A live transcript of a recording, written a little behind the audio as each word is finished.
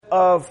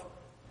of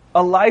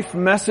a life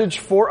message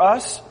for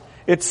us.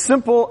 It's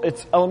simple,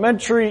 it's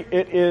elementary,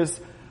 it is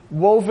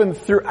woven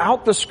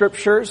throughout the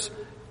scriptures,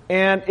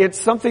 and it's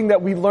something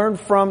that we learn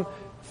from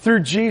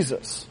through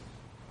Jesus.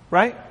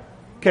 Right?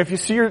 Okay, if you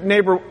see your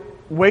neighbor,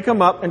 wake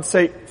them up and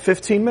say,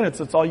 15 minutes,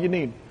 that's all you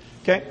need.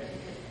 Okay?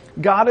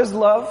 God is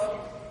love,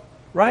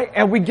 right?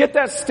 And we get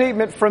that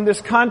statement from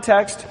this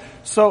context.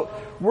 So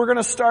we're going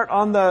to start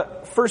on the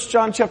 1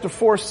 John chapter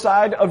 4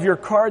 side of your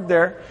card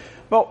there.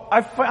 But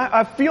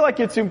I feel like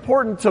it's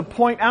important to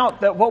point out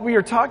that what we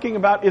are talking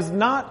about is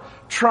not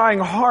trying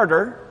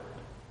harder.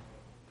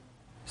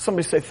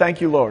 Somebody say,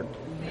 thank you, Lord.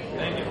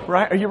 Thank you.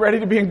 Right? Are you ready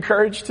to be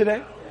encouraged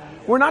today?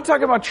 We're not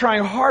talking about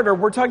trying harder.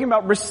 We're talking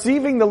about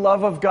receiving the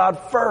love of God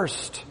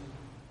first.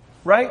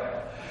 Right?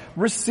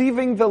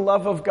 Receiving the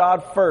love of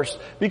God first.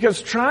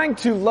 Because trying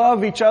to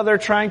love each other,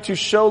 trying to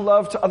show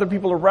love to other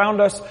people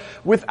around us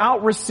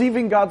without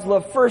receiving God's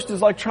love first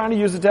is like trying to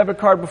use a debit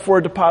card before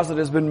a deposit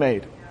has been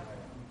made.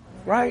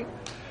 Right?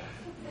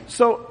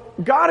 So,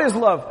 God is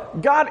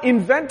love. God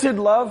invented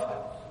love,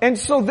 and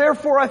so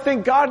therefore I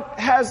think God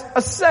has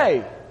a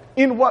say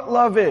in what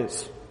love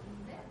is.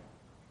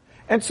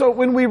 And so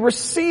when we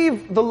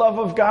receive the love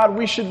of God,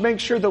 we should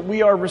make sure that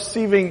we are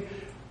receiving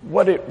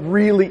what it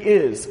really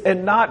is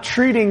and not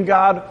treating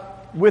God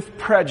with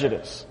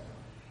prejudice.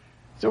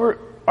 So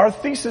our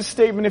thesis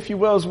statement, if you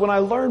will, is when I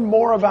learn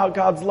more about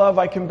God's love,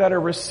 I can better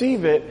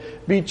receive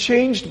it, be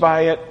changed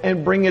by it,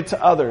 and bring it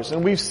to others.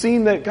 And we've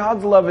seen that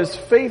God's love is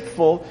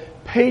faithful,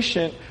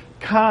 patient,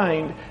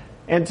 kind,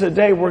 and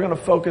today we're going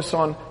to focus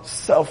on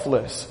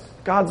selfless.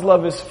 God's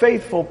love is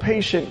faithful,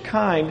 patient,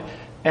 kind,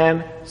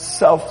 and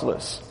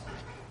selfless.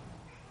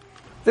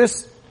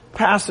 This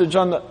passage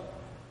on the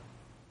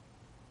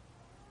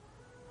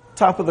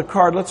top of the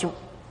card, let's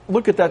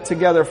look at that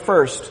together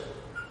first.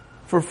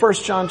 For 1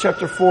 John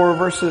chapter 4,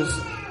 verses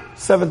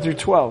 7 through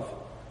 12.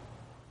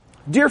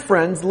 Dear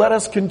friends, let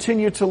us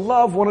continue to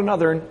love one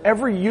another. And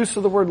every use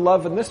of the word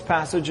love in this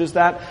passage is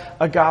that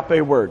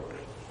agape word.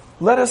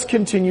 Let us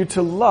continue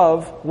to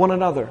love one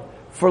another,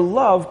 for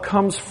love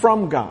comes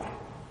from God.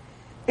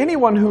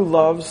 Anyone who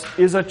loves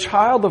is a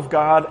child of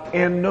God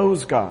and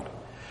knows God.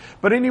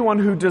 But anyone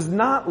who does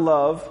not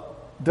love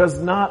does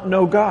not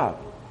know God,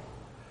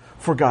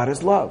 for God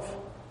is love.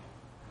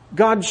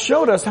 God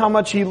showed us how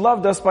much He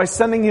loved us by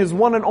sending His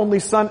one and only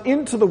Son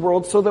into the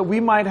world so that we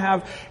might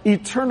have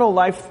eternal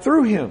life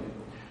through Him.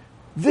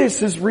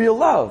 This is real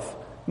love.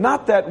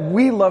 Not that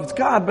we loved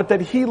God, but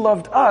that He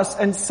loved us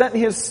and sent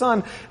His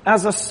Son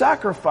as a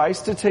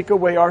sacrifice to take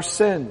away our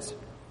sins.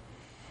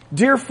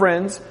 Dear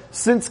friends,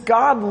 since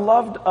God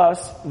loved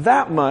us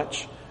that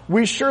much,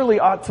 we surely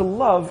ought to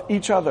love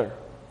each other.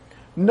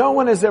 No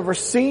one has ever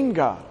seen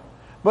God.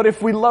 But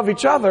if we love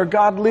each other,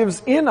 God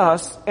lives in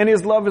us, and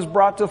His love is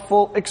brought to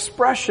full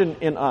expression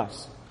in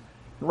us.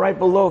 Right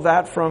below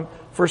that, from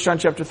 1 John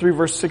chapter 3,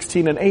 verse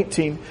 16 and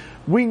 18,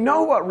 we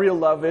know what real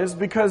love is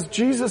because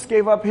Jesus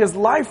gave up His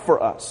life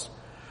for us.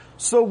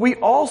 So we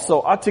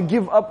also ought to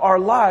give up our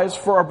lives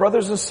for our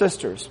brothers and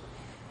sisters.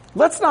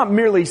 Let's not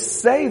merely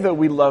say that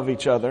we love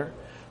each other.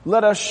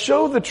 Let us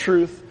show the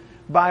truth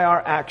by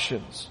our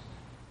actions.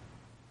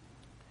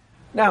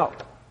 Now,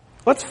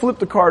 let's flip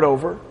the card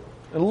over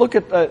and look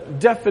at the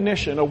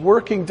definition, a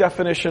working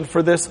definition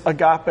for this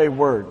agape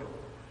word.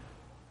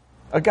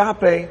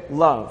 Agape,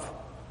 love.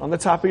 On the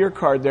top of your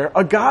card there,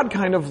 a God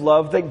kind of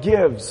love that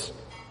gives.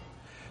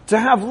 To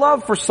have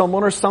love for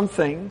someone or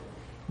something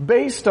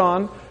based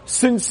on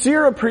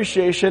sincere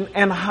appreciation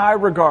and high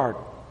regard.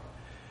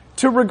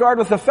 To regard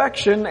with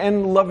affection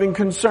and loving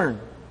concern.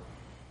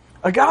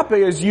 Agape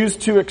is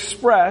used to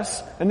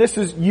express, and this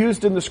is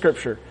used in the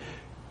scripture,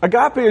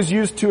 agape is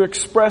used to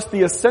express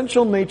the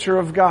essential nature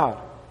of God.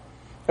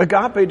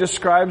 Agape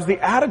describes the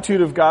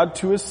attitude of God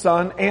to His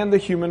Son and the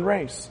human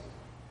race.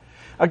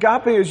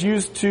 Agape is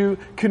used to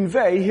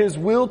convey His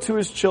will to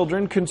His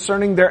children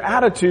concerning their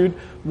attitude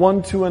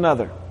one to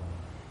another.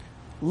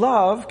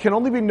 Love can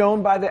only be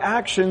known by the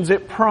actions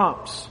it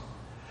prompts.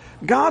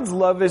 God's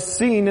love is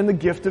seen in the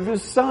gift of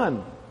His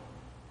Son.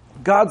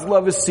 God's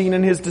love is seen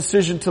in His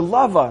decision to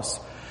love us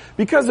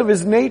because of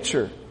His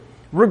nature,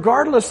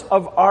 regardless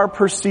of our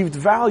perceived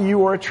value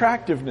or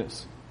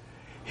attractiveness.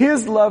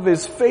 His love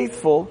is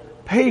faithful,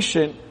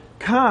 patient,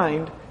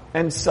 kind,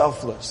 and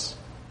selfless.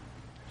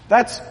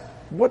 That's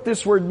what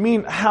this word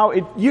means, how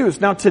it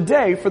used. Now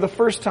today, for the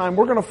first time,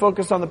 we're going to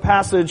focus on the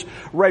passage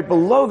right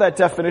below that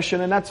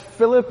definition, and that's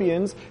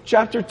Philippians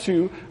chapter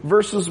 2,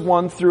 verses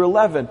 1 through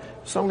 11.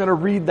 So I'm going to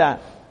read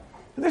that.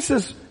 This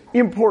is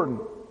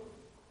important.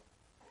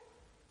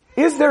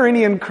 Is there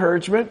any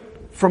encouragement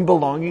from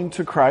belonging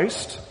to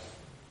Christ?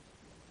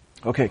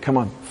 Okay, come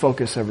on,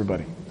 focus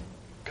everybody.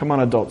 Come on,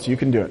 adults, you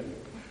can do it.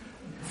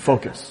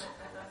 Focus.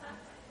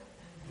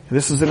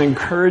 This is an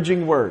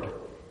encouraging word.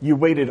 You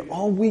waited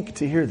all week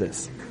to hear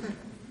this.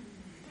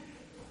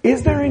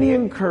 Is there any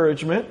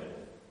encouragement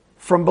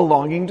from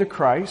belonging to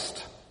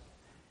Christ?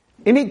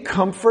 Any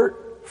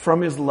comfort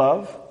from His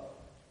love?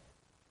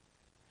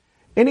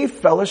 Any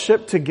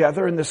fellowship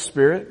together in the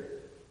Spirit?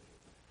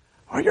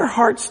 Are your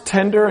hearts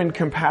tender and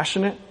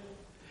compassionate?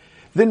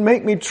 Then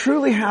make me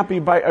truly happy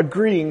by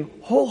agreeing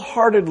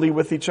wholeheartedly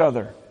with each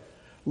other,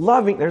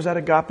 loving, there's that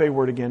agape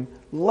word again,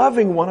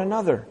 loving one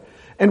another,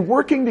 and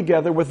working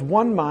together with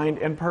one mind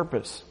and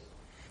purpose.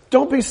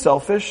 Don't be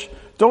selfish.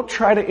 Don't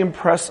try to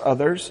impress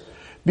others.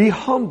 Be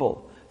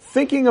humble,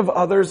 thinking of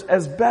others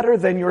as better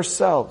than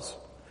yourselves.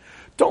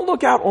 Don't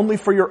look out only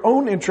for your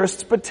own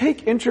interests, but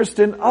take interest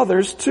in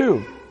others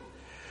too.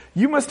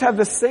 You must have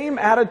the same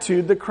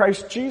attitude that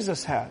Christ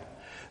Jesus had.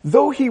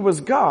 Though he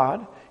was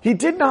God, he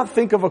did not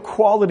think of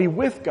equality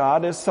with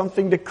God as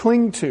something to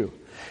cling to.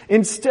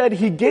 Instead,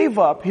 he gave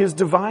up his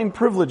divine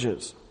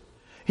privileges.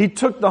 He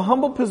took the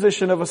humble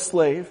position of a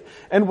slave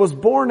and was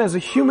born as a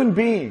human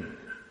being.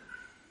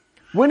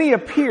 When he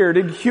appeared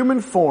in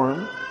human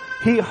form,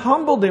 he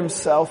humbled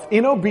himself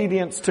in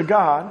obedience to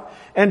God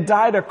and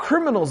died a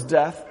criminal's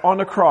death on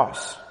a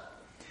cross.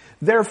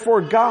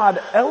 Therefore, God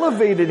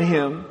elevated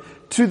him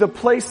to the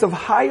place of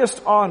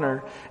highest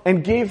honor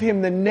and gave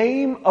him the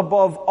name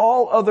above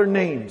all other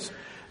names,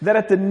 that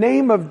at the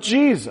name of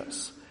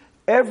Jesus,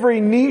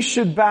 every knee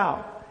should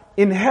bow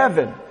in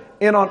heaven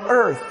and on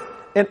earth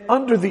and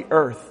under the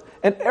earth,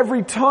 and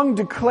every tongue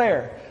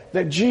declare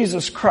that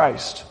Jesus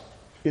Christ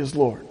is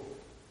Lord.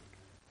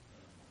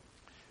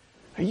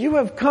 You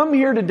have come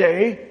here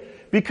today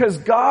because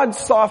God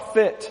saw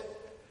fit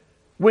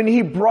when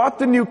he brought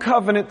the new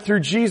covenant through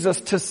Jesus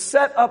to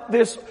set up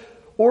this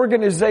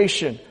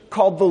organization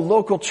called the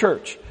local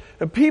church.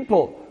 The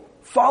people,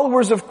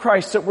 followers of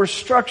Christ that were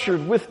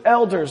structured with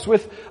elders,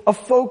 with a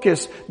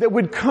focus that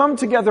would come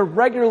together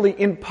regularly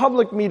in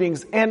public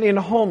meetings and in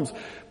homes,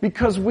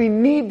 because we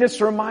need this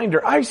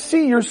reminder. I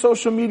see your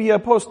social media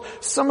posts.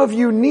 Some of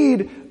you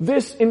need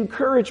this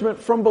encouragement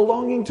from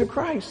belonging to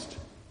Christ.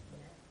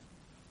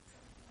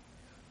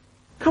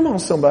 Come on,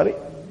 somebody.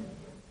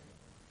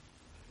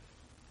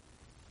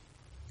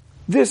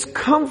 This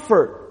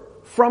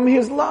comfort from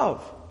his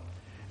love.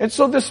 And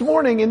so this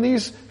morning, in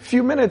these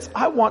few minutes,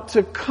 I want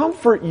to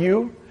comfort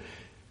you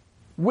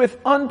with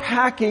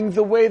unpacking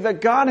the way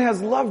that God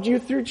has loved you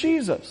through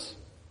Jesus.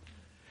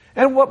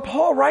 And what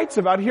Paul writes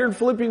about here in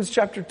Philippians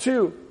chapter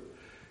 2,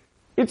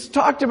 it's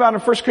talked about in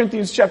 1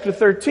 Corinthians chapter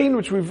 13,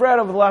 which we've read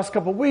over the last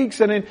couple of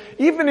weeks, and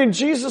even in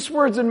Jesus'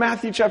 words in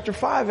Matthew chapter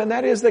 5, and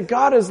that is that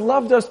God has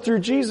loved us through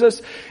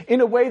Jesus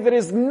in a way that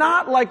is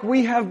not like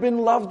we have been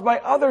loved by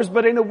others,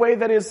 but in a way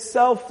that is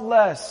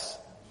selfless.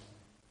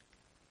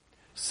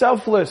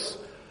 Selfless,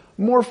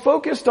 more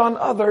focused on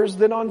others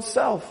than on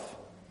self,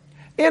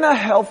 in a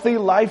healthy,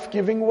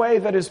 life-giving way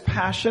that is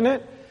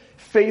passionate,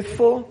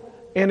 faithful,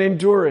 and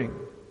enduring.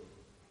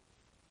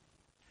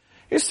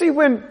 You see,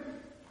 when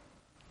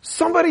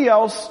somebody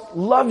else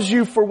loves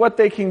you for what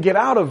they can get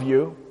out of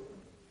you,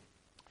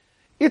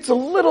 it's a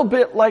little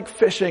bit like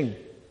fishing.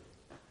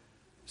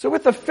 So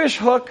with a fish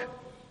hook,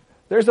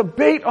 there's a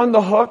bait on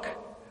the hook,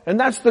 and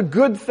that's the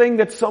good thing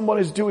that someone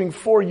is doing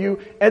for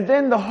you. And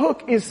then the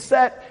hook is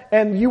set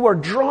and you are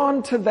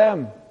drawn to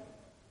them.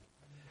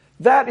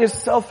 That is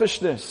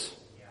selfishness.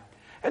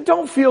 And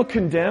don't feel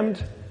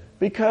condemned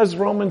because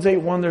Romans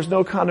 8:1, there's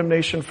no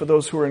condemnation for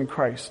those who are in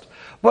Christ.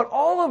 But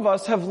all of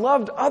us have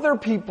loved other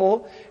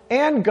people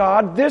and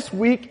God this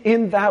week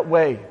in that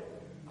way.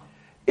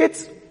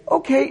 It's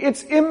okay,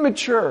 it's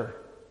immature.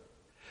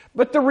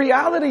 But the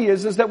reality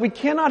is that we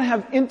cannot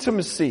have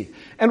intimacy.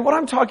 And what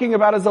I'm talking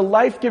about is a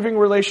life-giving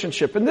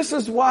relationship. And this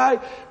is why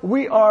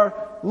we are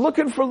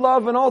looking for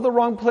love in all the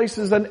wrong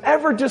places and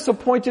ever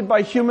disappointed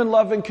by human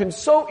love and can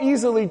so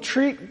easily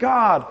treat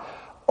God,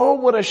 oh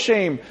what a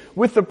shame,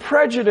 with the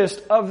prejudice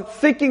of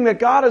thinking that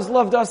God has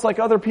loved us like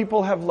other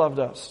people have loved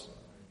us.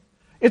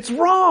 It's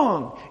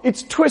wrong.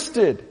 It's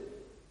twisted.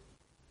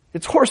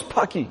 It's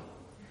horse-pucky.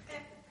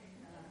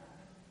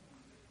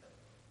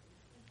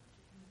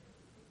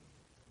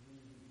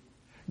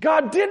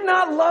 God did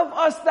not love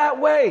us that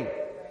way.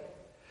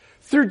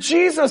 Through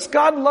Jesus,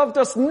 God loved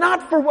us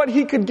not for what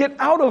he could get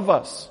out of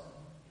us.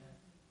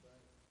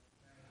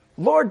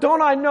 Lord,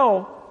 don't I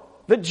know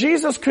that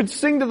Jesus could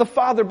sing to the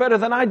Father better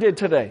than I did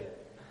today?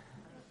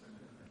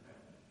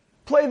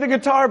 Play the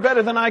guitar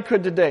better than I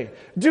could today.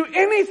 Do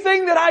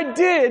anything that I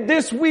did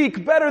this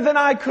week better than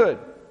I could.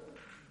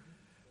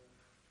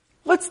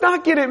 Let's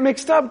not get it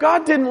mixed up.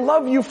 God didn't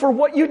love you for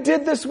what you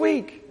did this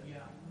week.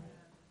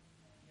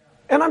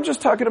 And I'm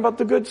just talking about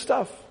the good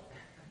stuff.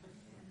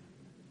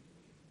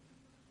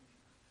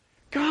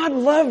 God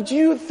loved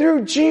you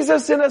through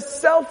Jesus in a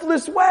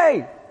selfless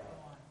way.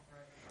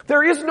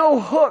 There is no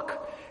hook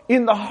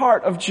in the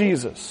heart of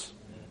Jesus.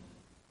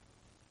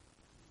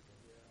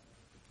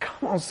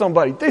 Come on,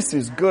 somebody, this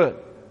is good.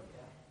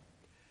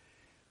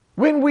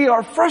 When we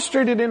are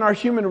frustrated in our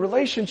human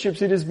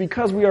relationships, it is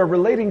because we are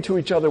relating to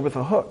each other with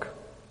a hook.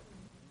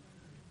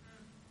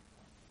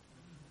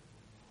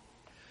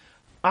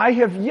 I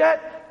have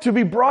yet to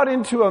be brought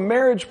into a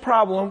marriage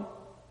problem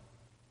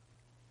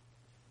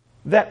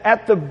that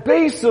at the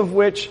base of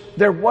which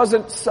there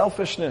wasn't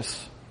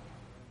selfishness.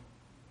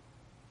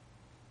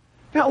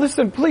 Now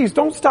listen, please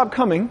don't stop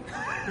coming.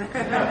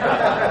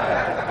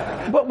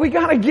 But we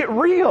gotta get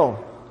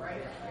real.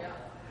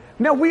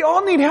 Now, we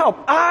all need help.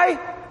 I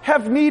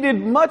have needed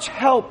much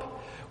help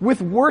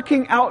with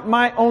working out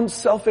my own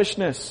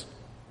selfishness.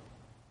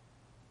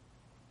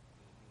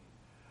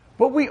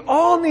 But we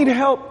all need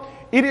help.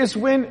 It is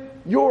when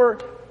your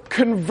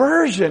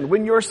conversion,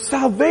 when your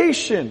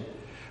salvation,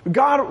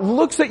 God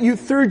looks at you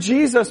through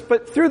Jesus,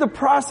 but through the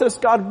process,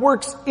 God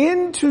works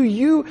into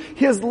you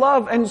His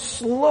love, and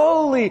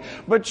slowly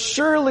but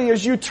surely,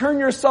 as you turn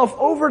yourself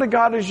over to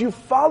God, as you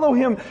follow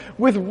Him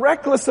with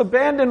reckless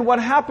abandon,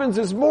 what happens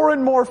is more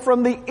and more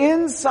from the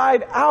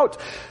inside out,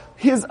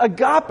 His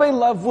agape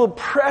love will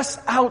press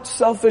out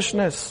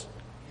selfishness.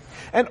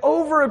 And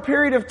over a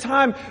period of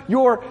time,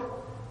 your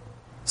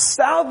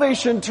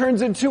salvation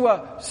turns into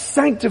a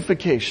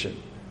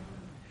sanctification.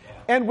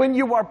 And when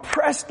you are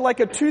pressed like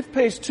a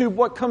toothpaste tube,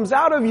 what comes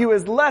out of you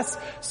is less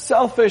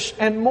selfish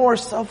and more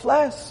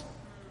selfless.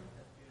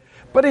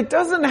 But it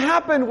doesn't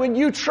happen when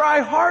you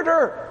try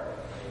harder.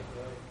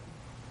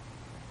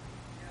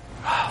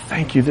 Oh,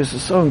 thank you. This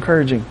is so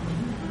encouraging.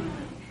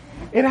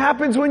 It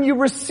happens when you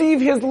receive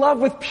His love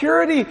with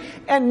purity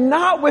and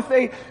not with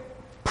a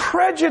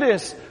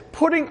prejudice,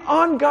 putting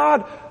on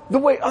God the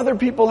way other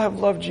people have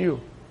loved you.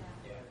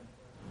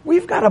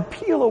 We've got to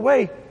peel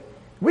away.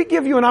 We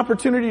give you an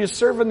opportunity to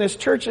serve in this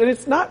church, and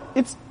it's not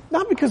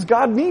because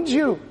God needs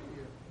you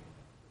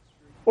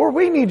or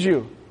we need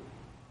you.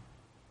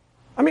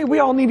 I mean, we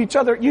all need each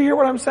other. You hear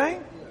what I'm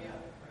saying?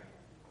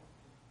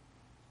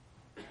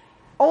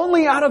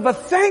 Only out of a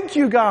thank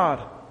you, God.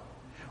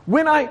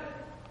 When I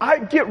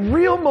get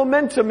real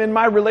momentum in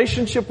my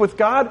relationship with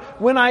God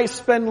when I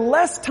spend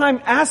less time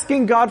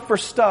asking God for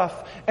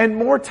stuff and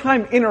more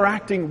time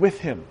interacting with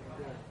Him.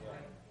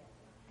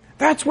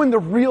 That's when the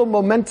real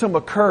momentum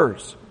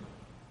occurs.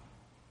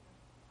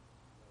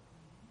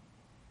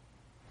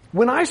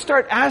 When I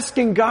start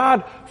asking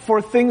God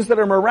for things that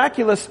are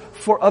miraculous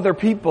for other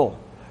people,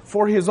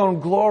 for His own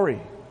glory,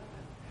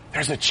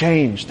 there's a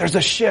change, there's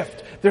a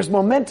shift, there's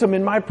momentum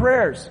in my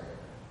prayers.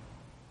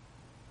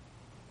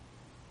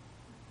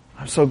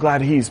 I'm so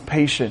glad He's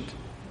patient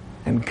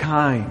and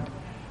kind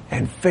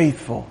and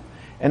faithful,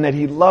 and that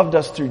He loved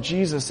us through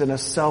Jesus in a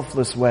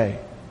selfless way.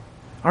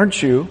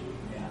 Aren't you?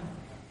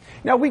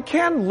 Now, we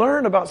can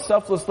learn about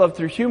selfless love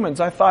through humans.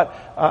 I thought,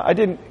 I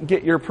didn't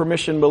get your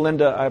permission,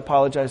 Melinda, I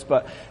apologize,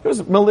 but it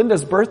was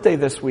Melinda's birthday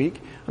this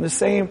week, on the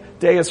same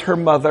day as her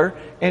mother,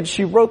 and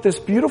she wrote this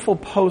beautiful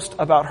post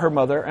about her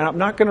mother, and I'm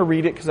not going to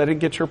read it because I didn't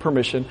get your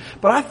permission,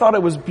 but I thought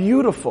it was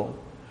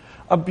beautiful.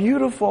 A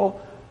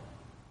beautiful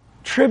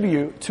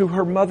tribute to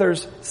her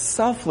mother's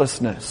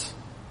selflessness.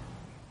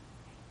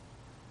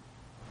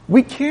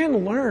 We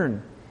can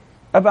learn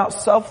about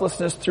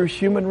selflessness through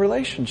human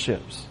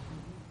relationships.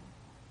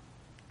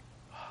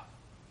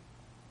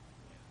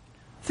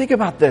 Think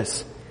about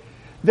this.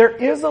 There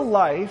is a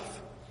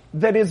life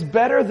that is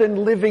better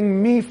than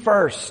living me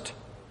first.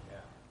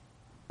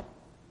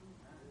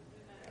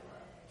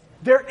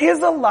 There is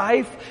a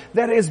life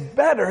that is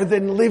better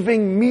than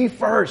living me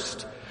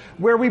first,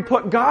 where we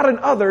put God and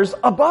others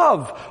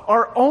above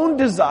our own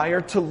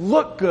desire to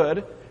look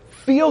good,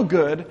 feel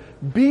good,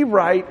 be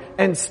right,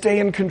 and stay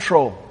in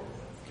control.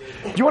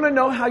 Do you want to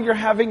know how you're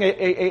having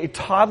a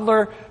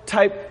toddler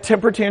type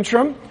temper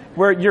tantrum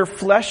where your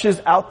flesh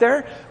is out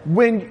there?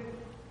 When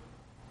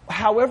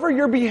however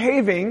you're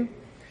behaving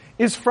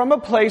is from a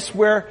place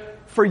where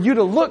for you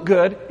to look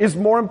good is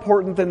more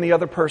important than the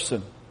other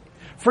person.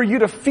 For you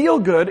to feel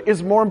good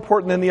is more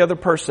important than the other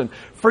person.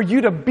 For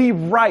you to be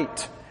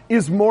right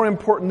is more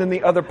important than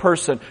the other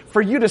person.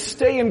 For you to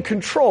stay in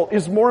control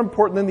is more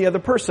important than the other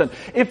person.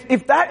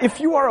 If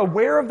you are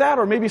aware of that,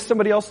 or maybe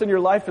somebody else in your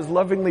life is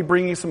lovingly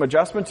bringing some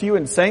adjustment to you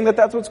and saying that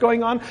that's what's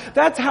going on,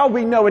 that's how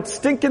we know it's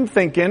stinking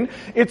thinking,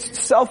 it's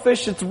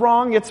selfish, it's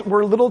wrong,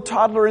 we're a little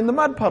toddler in the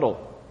mud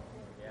puddle.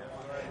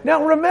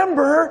 Now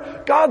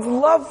remember, God's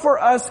love for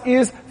us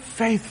is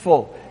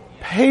faithful,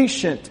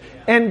 patient,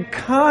 and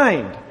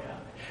kind.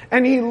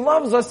 And He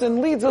loves us and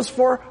leads us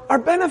for our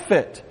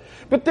benefit.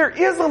 But there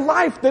is a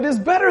life that is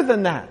better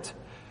than that,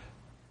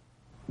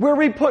 where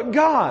we put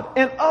God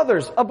and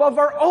others above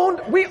our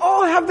own. We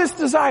all have this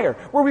desire,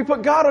 where we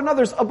put God and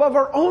others above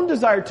our own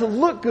desire to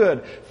look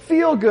good,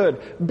 feel good,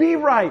 be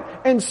right,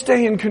 and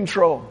stay in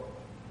control.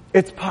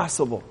 It's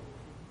possible.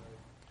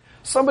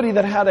 Somebody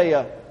that had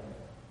a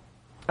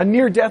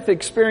near-death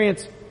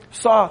experience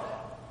saw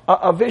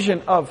a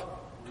vision of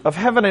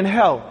heaven and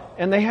hell,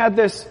 and they had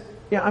this,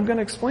 I'm going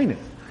to explain it.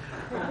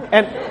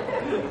 And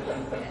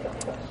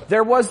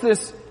there was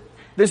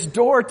this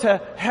door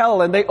to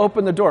hell, and they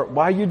opened the door.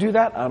 Why you do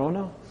that? I don't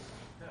know.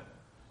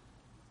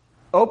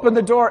 Opened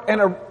the door,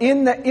 and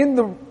in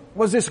the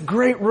was this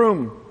great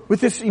room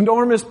with this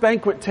enormous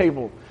banquet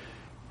table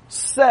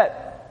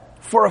set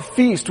for a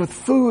feast with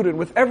food and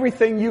with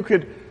everything you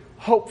could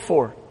hope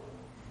for.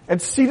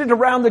 And seated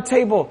around the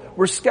table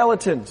were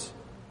skeletons.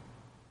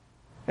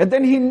 And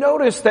then he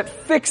noticed that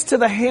fixed to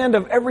the hand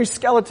of every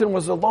skeleton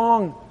was a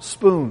long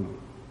spoon.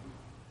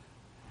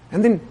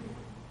 And then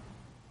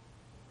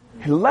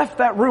he left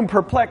that room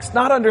perplexed,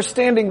 not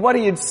understanding what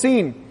he had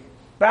seen.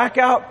 Back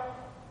out,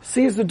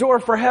 sees the door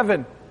for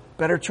heaven.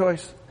 Better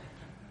choice.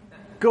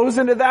 goes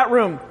into that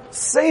room,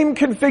 same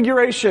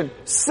configuration,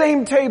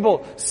 same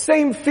table,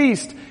 same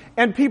feast,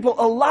 and people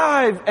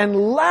alive and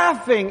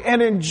laughing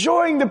and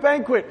enjoying the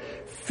banquet,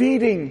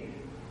 feeding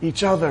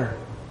each other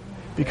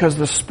because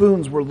the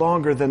spoons were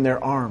longer than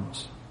their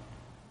arms.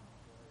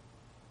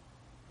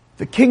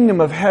 The kingdom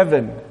of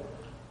heaven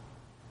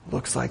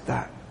looks like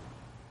that.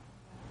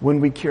 When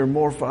we care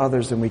more for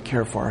others than we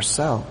care for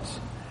ourselves.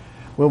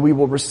 When we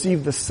will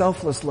receive the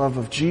selfless love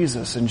of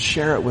Jesus and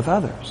share it with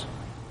others.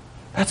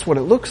 That's what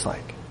it looks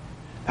like.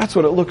 That's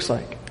what it looks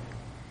like.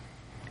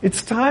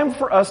 It's time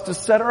for us to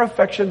set our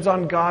affections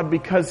on God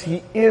because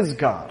He is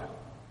God.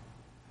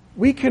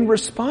 We can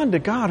respond to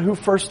God who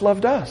first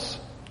loved us.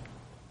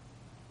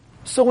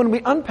 So when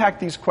we unpack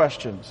these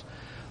questions,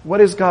 what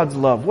is God's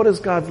love? What does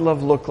God's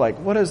love look like?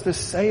 What does this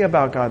say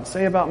about God?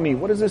 Say about me?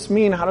 What does this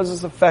mean? How does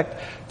this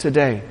affect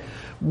today?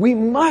 We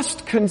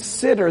must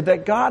consider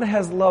that God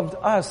has loved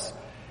us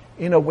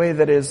in a way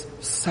that is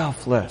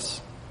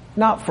selfless,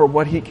 not for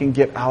what He can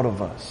get out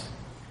of us.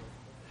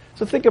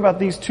 So think about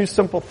these two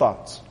simple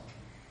thoughts.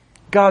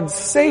 God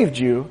saved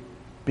you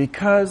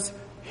because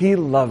He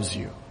loves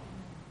you.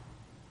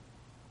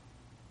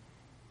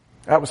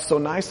 That was so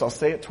nice, I'll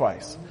say it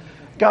twice.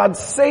 God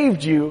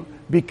saved you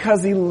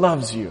because He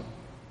loves you.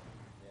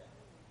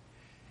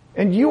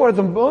 And you are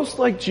the most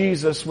like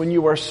Jesus when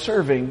you are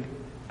serving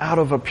out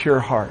of a pure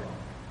heart.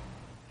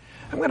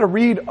 I'm going to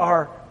read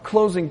our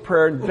closing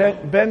prayer,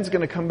 and Ben's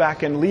going to come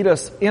back and lead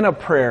us in a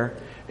prayer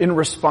in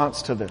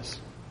response to this,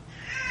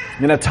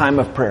 in a time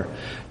of prayer.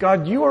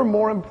 God, you are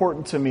more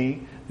important to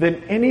me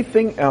than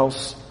anything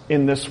else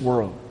in this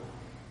world.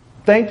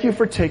 Thank you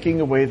for taking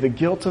away the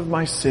guilt of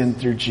my sin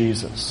through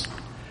Jesus.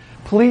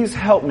 Please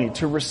help me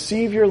to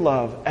receive your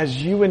love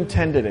as you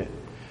intended it.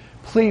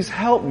 Please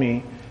help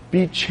me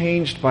be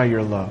changed by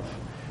your love.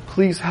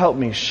 Please help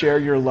me share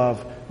your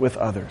love with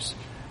others.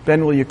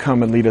 Ben, will you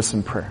come and lead us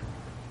in prayer?